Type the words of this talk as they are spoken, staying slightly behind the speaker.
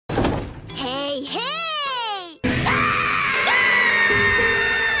Hey, hey!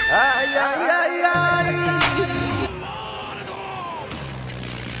 Ay, ay, ay, ay.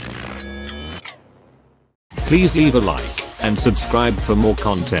 Please leave a like and subscribe for more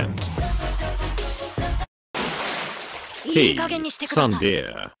content. T. Sun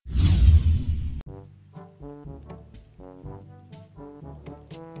dear.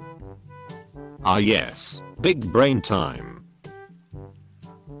 Ah yes, big brain time.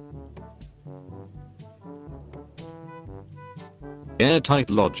 Airtight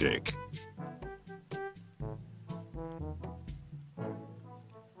logic.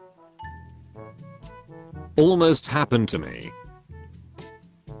 Almost happened to me.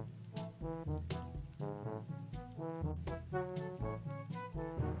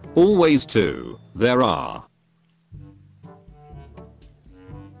 Always two, there are.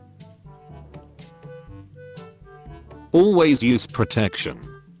 Always use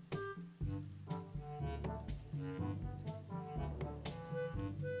protection.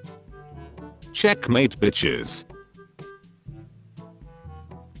 Checkmate bitches.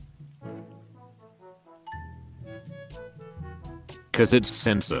 Cause it's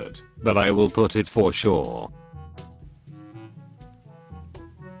censored, but I will put it for sure.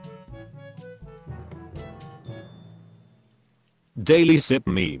 Daily sip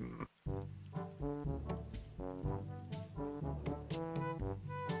meme.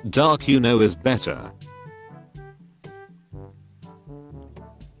 Dark you know is better.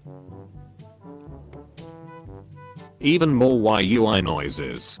 Even more YUI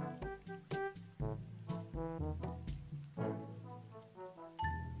noises.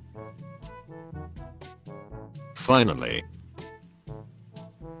 Finally.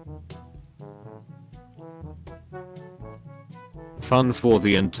 Fun for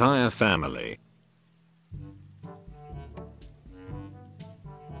the entire family.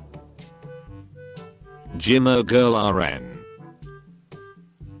 Jimmo girl RN.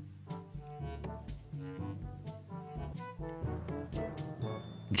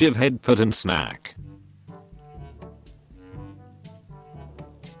 Jiv head put and snack.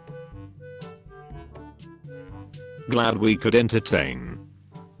 Glad we could entertain.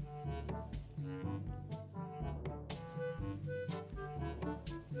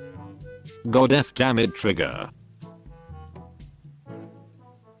 God F damn it trigger.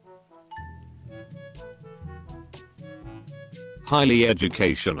 Highly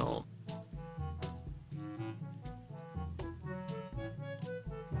educational.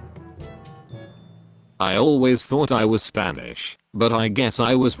 I always thought I was Spanish, but I guess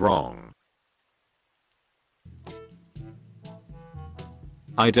I was wrong.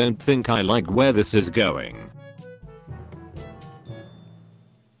 I don't think I like where this is going.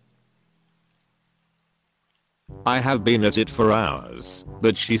 I have been at it for hours,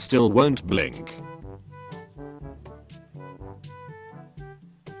 but she still won't blink.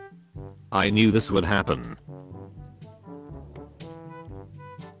 I knew this would happen.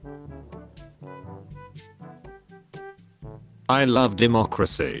 I love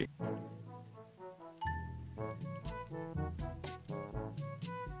democracy.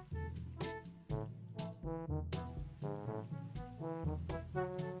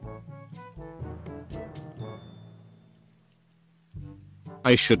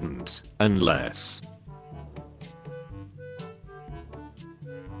 I shouldn't, unless.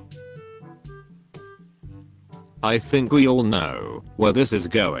 I think we all know where this is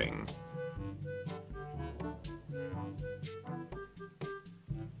going.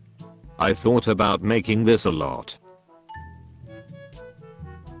 I thought about making this a lot.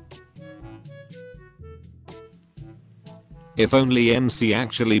 If only MC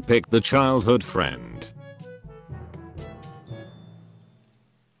actually picked the childhood friend.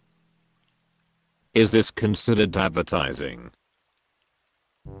 Is this considered advertising?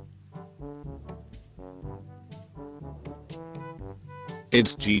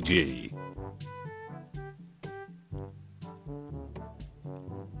 It's GG.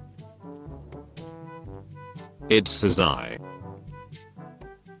 It's says I.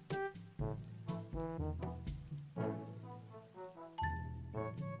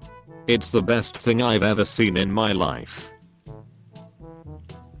 It's the best thing I've ever seen in my life.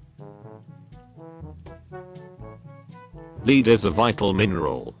 Lead is a vital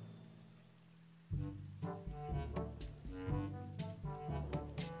mineral.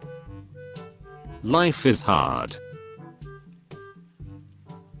 Life is hard.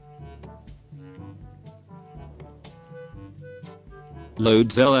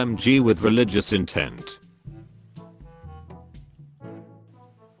 Loads LMG with religious intent.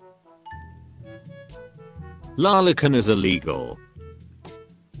 Larlican is illegal.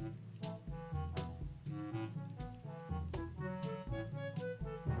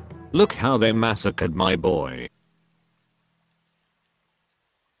 Look how they massacred my boy.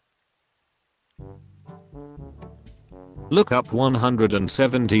 Look up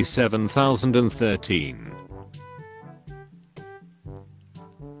 177,013.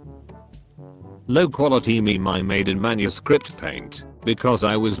 Low quality meme I made in manuscript paint because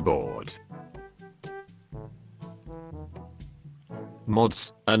I was bored.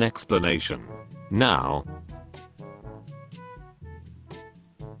 Mods, an explanation. Now.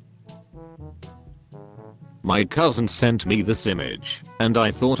 My cousin sent me this image, and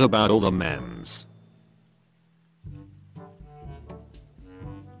I thought about all the memes.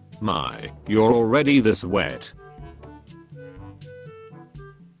 My, you're already this wet.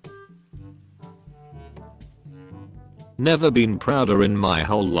 Never been prouder in my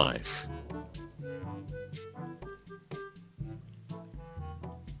whole life.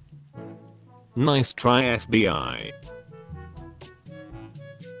 Nice try, FBI.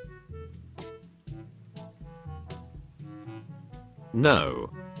 No.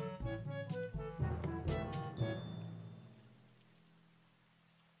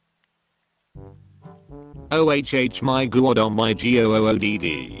 OHH my god on my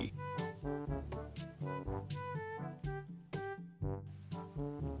goodd.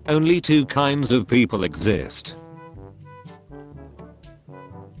 Only two kinds of people exist.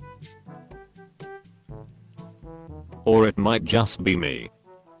 Or it might just be me.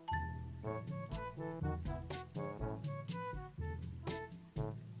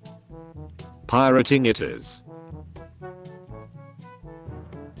 Pirating it is.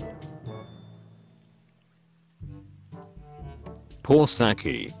 Poor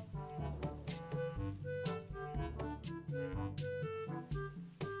Saki.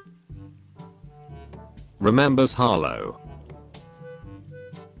 Remembers Harlow.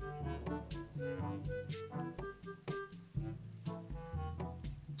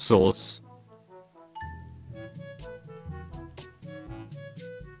 Source.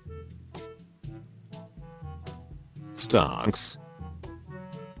 Starks.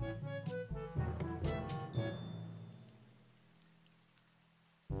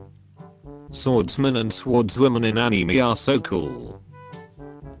 Swordsmen and swordswomen in anime are so cool.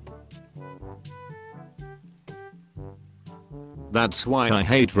 That's why I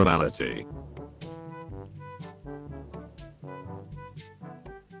hate reality.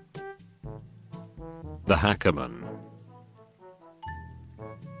 The Hackerman.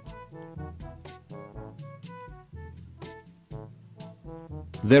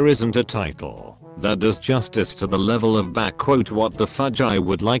 There isn't a title that does justice to the level of what the fudge I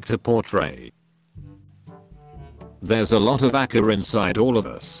would like to portray. There's a lot of Akka inside all of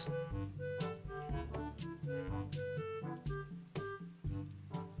us.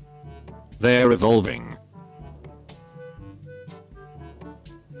 They're evolving.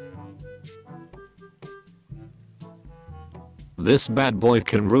 This bad boy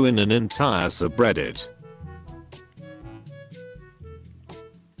can ruin an entire subreddit.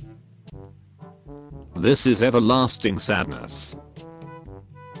 This is everlasting sadness.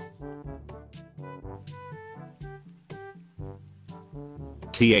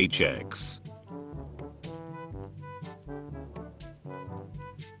 THX.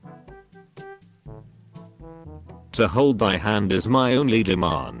 To hold thy hand is my only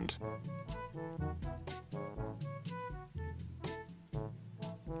demand.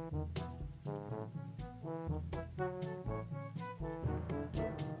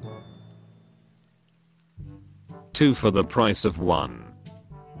 Two for the price of one.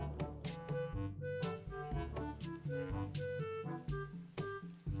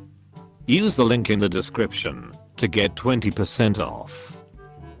 Use the link in the description to get 20% off.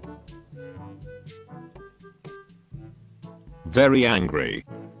 Very angry.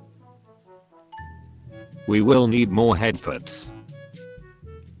 We will need more headputs.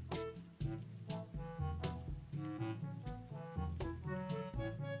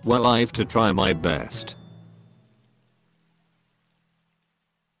 Well, I've to try my best.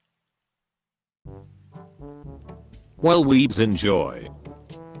 Well, weebs, enjoy.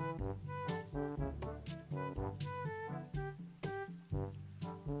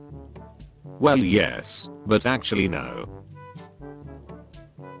 Well, yes, but actually no.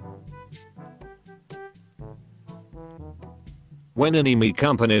 When anime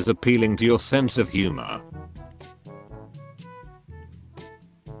companies appealing to your sense of humor.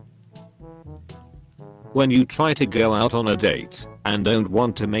 When you try to go out on a date and don't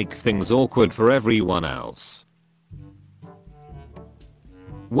want to make things awkward for everyone else.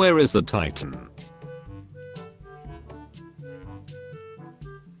 Where is the Titan?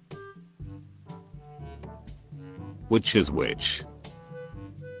 Which is which?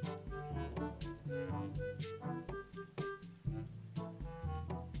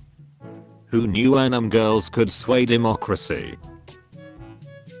 Who knew anime girls could sway democracy?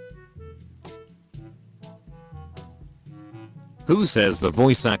 Who says the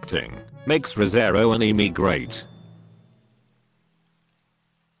voice acting makes ReZero anime great?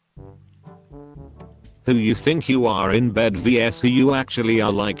 Who you think you are in bed vs who you actually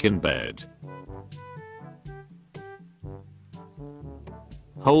are like in bed?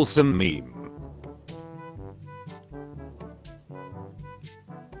 Wholesome meme.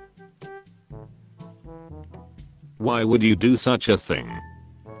 Why would you do such a thing?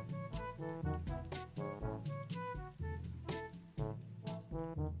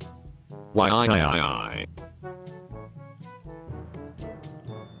 Why?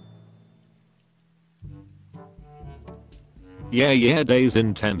 Yeah days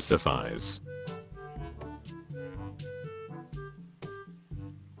intensifies.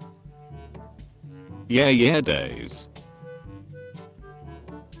 Yeah days.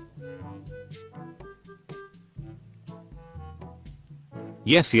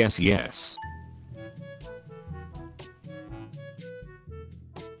 Yes.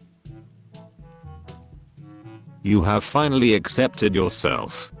 You have finally accepted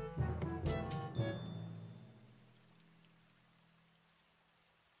yourself.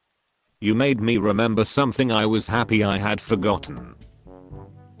 You made me remember something I was happy I had forgotten.